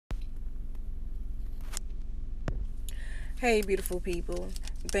Hey, beautiful people.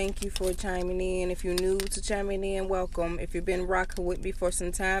 Thank you for chiming in. If you're new to chiming in, welcome. If you've been rocking with me for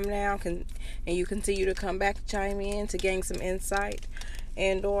some time now, and you continue to come back to chime in to gain some insight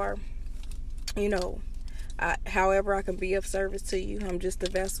and or, you know, however I can be of service to you, I'm just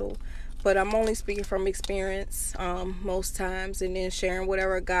a vessel. But I'm only speaking from experience most times, and then sharing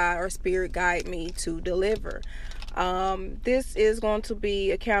whatever God or Spirit guide me to deliver. This is going to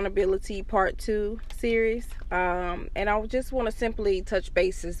be accountability part 2 series. And I just want to simply touch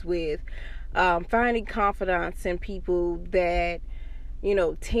bases with finding confidence in people that,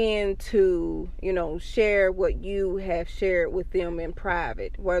 tend to, share what you have shared with them in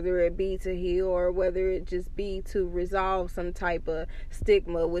private, whether it be to heal or whether it just be to resolve some type of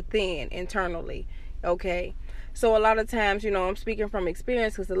stigma within internally. Okay. So a lot of times, I'm speaking from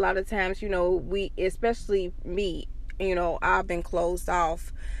experience, because a lot of times, we, especially me, I've been closed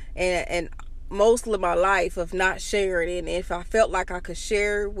off and most of my life of not sharing. And if I felt like I could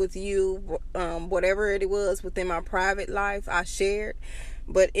share with you, whatever it was within my private life, I shared.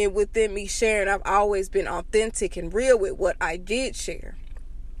 But within me sharing, I've always been authentic and real with what I did share.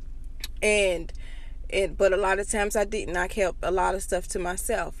 But a lot of times I didn't. I kept a lot of stuff to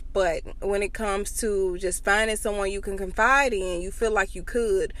myself. But when it comes to just finding someone you can confide in, you feel like you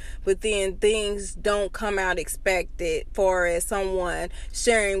could, but then things don't come out expected for as someone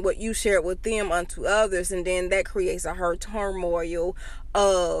sharing what you shared with them unto others, and then that creates a hurt turmoil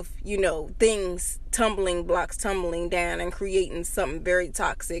of, things blocks tumbling down and creating something very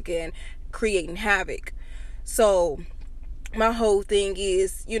toxic and creating havoc. So my whole thing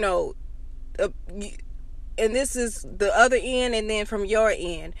is, and this is the other end, and then from your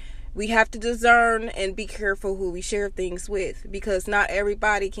end, we have to discern and be careful who we share things with, because not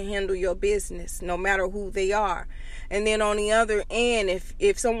everybody can handle your business, no matter who they are. And then on the other end,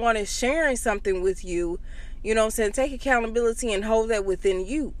 if someone is sharing something with you, take accountability and hold that within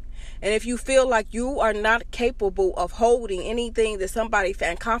you. And if you feel like you are not capable of holding anything that somebody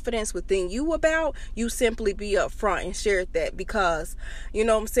found confidence within you about, you simply be upfront and share that, because,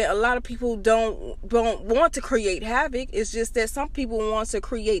 a lot of people don't want to create havoc. It's just that some people want to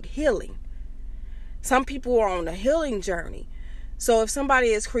create healing. Some people are on a healing journey. So if somebody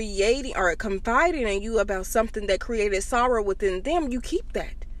is creating or confiding in you about something that created sorrow within them, you keep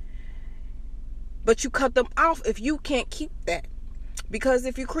that. But you cut them off if you can't keep that. Because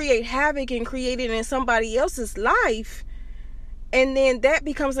if you create havoc and create it in somebody else's life, and then that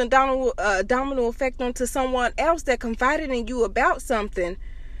becomes a domino effect onto someone else that confided in you about something,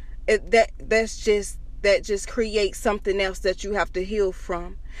 that just creates something else that you have to heal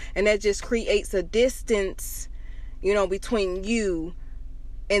from. And that just creates a distance, between you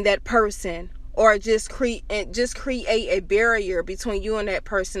and that person, or just create a barrier between you and that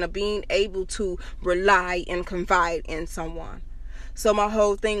person of being able to rely and confide in someone. So my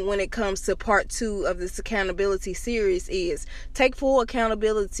whole thing when it comes to part 2 of this accountability series is take full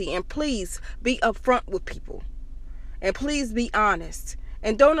accountability, and please be upfront with people, and please be honest,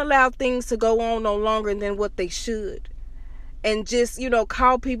 and don't allow things to go on no longer than what they should. And just,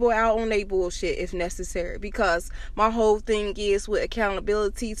 call people out on their bullshit if necessary, because my whole thing is with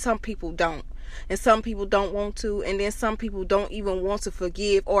accountability, some people don't. And some people don't want to, and then some people don't even want to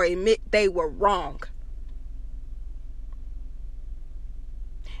forgive or admit they were wrong.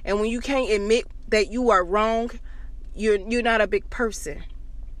 And when you can't admit that you are wrong, you're not a big person.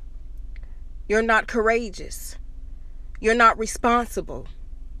 You're not courageous. You're not responsible.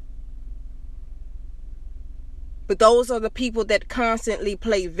 But those are the people that constantly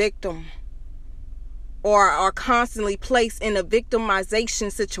play victim, or are constantly placed in a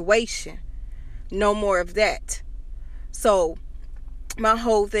victimization situation. No more of that. So my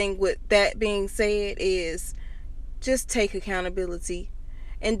whole thing with that being said is just take accountability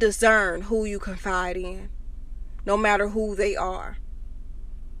and discern who you confide in, no matter who they are.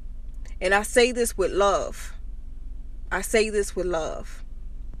 And I say this with love.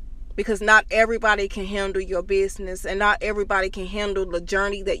 Because not everybody can handle your business, and not everybody can handle the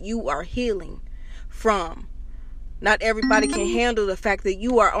journey that you are healing from. Not everybody can handle the fact that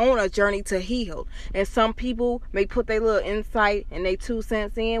you are on a journey to heal. And some people may put their little insight and their 2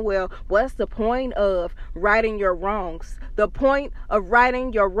 cents in. Well, what's the point of righting your wrongs? The point of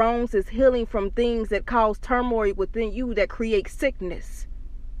righting your wrongs is healing from things that cause turmoil within you, that create sickness.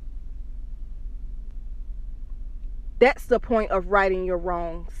 That's the point of righting your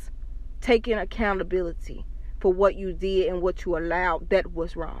wrongs. Taking accountability for what you did and what you allowed that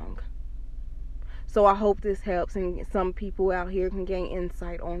was wrong. So I hope this helps, and some people out here can gain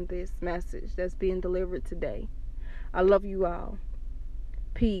insight on this message that's being delivered today. I love you all.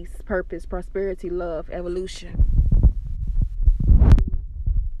 Peace, purpose, prosperity, love, evolution.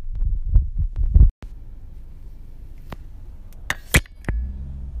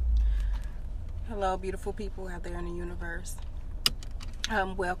 Hello, beautiful people out there in the universe.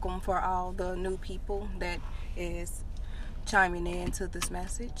 Welcome for all the new people that is chiming in to this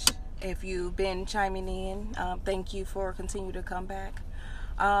message. If you've been chiming in, thank you for continuing to come back.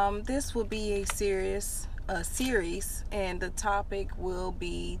 This will be a series, and the topic will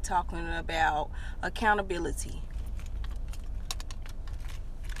be talking about accountability.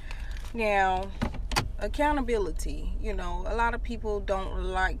 Now, accountability, a lot of people don't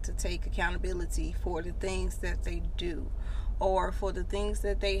like to take accountability for the things that they do or for the things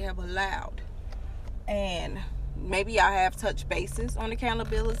that they have allowed. And maybe I have touched bases on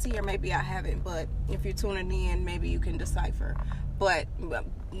accountability, or maybe I haven't, but if you're tuning in, maybe you can decipher. But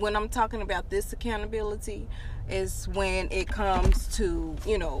when I'm talking about this accountability is when it comes to,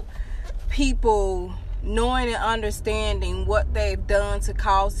 people knowing and understanding what they've done to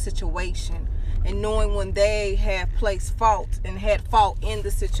cause the situation, and knowing when they have placed fault and had fault in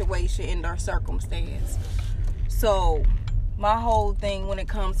the situation, in their circumstance. So my whole thing when it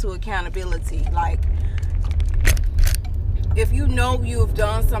comes to accountability, like, if you know you have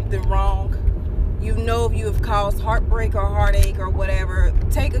done something wrong, you know if you have caused heartbreak or heartache or whatever,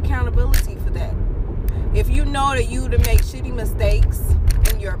 take accountability for that. If you know that you have made shitty mistakes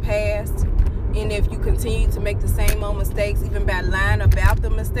in your past, and if you continue to make the same old mistakes, even by lying about the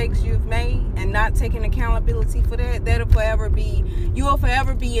mistakes you've made and not taking accountability for that, you will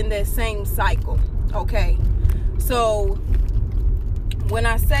forever be in that same cycle, okay? So when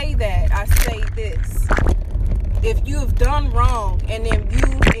I say that, I say this. If you have done wrong and then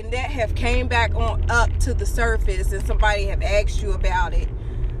that have came back up to the surface and somebody have asked you about it,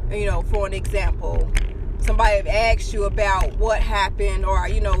 for an example, somebody have asked you about what happened, or,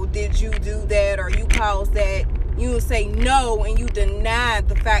 did you do that, or you caused that, you will say no, and you deny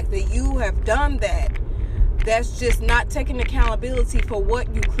the fact that you have done that. That's just not taking accountability for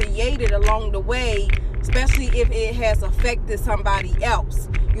what you created along the way, especially if it has affected somebody else,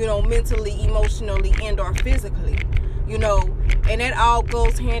 mentally, emotionally, and or physically, and that all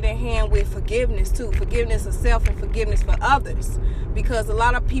goes hand in hand with forgiveness too. Forgiveness of self and forgiveness for others, because a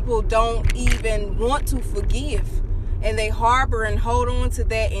lot of people don't even want to forgive, and they harbor and hold on to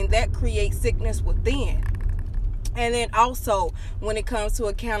that, and that creates sickness within. And then also when it comes to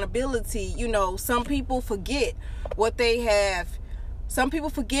accountability, some people forget what they have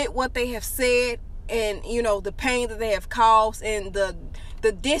said, and the pain that they have caused, and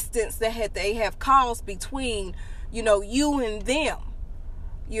the distance that they have caused between you and them.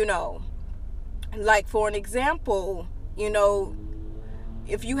 Like, for an example,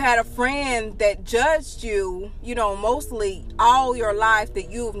 if you had a friend that judged you, mostly all your life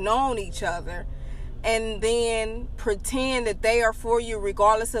that you've known each other, and then pretend that they are for you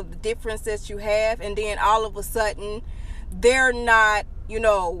regardless of the difference that you have, and then all of a sudden they're not,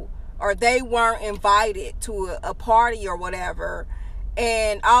 or they weren't invited to a party or whatever,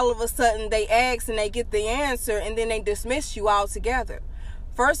 and all of a sudden they ask and they get the answer, and then they dismiss you altogether.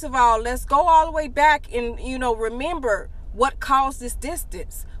 First of all, let's go all the way back and, remember what caused this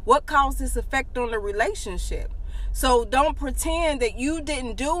distance, what caused this effect on the relationship. So don't pretend that you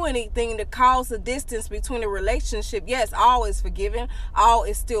didn't do anything to cause the distance between the relationship. Yes, all is forgiven, all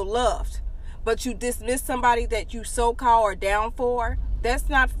is still loved, but you dismiss somebody that you so-called are down for. That's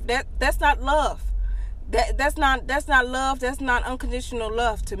not love. That's not love. That's not unconditional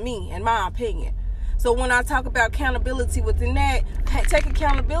love to me, in my opinion. So when I talk about accountability within that, take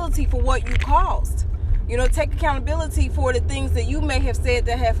accountability for what you caused. Take accountability for the things that you may have said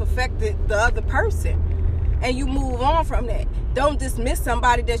that have affected the other person, and you move on from that. Don't dismiss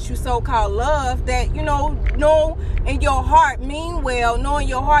somebody that you so-called love, that, know in your heart, mean well, know in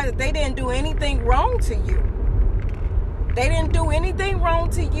your heart that they didn't do anything wrong to you. They didn't do anything wrong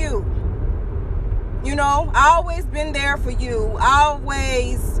to you. I always been there for you. I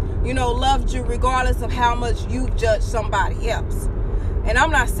always, loved you regardless of how much you judged somebody else. And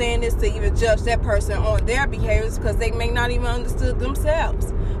I'm not saying this to even judge that person on their behaviors, because they may not even understood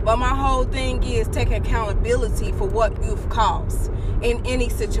themselves. But my whole thing is taking accountability for what you've caused in any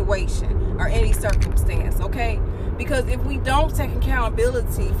situation or any circumstance, okay? Because if we don't take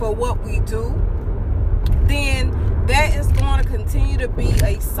accountability for what we do, then that is going to continue to be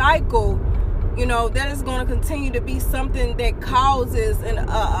a cycle. That is going to continue to be something that causes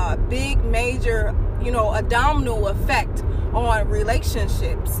a big, major, a domino effect on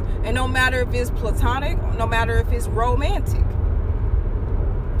relationships. And no matter if it's platonic, no matter if it's romantic,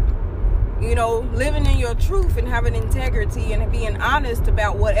 living in your truth and having integrity and being honest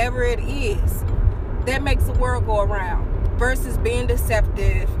about whatever it is, that makes the world go around, versus being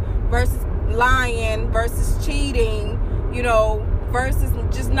deceptive, versus lying, versus cheating, versus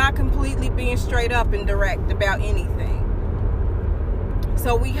just not completely being straight up and direct about anything.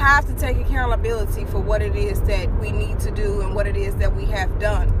 So we have to take accountability for what it is that we need to do and what it is that we have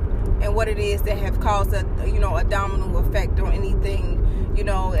done and what it is that have caused a domino effect on anything,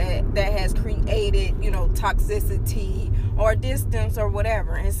 that has created, toxicity or distance or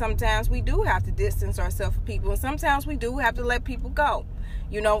whatever. And sometimes we do have to distance ourselves from people, and sometimes we do have to let people go,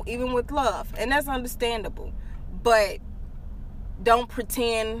 even with love, and that's understandable. But don't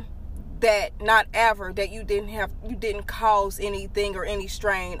pretend that not ever that you didn't cause anything or any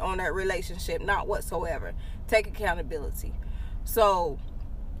strain on that relationship, not whatsoever. Take accountability. So,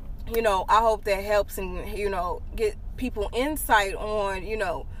 I hope that helps and, get people insight on,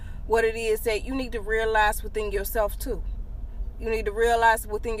 what it is that you need to realize within yourself too. You need to realize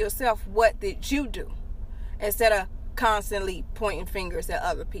within yourself what did you do instead of constantly pointing fingers at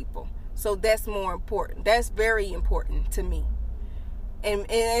other people. So that's more important. That's very important to me and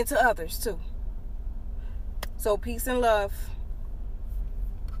to others too. So peace and love.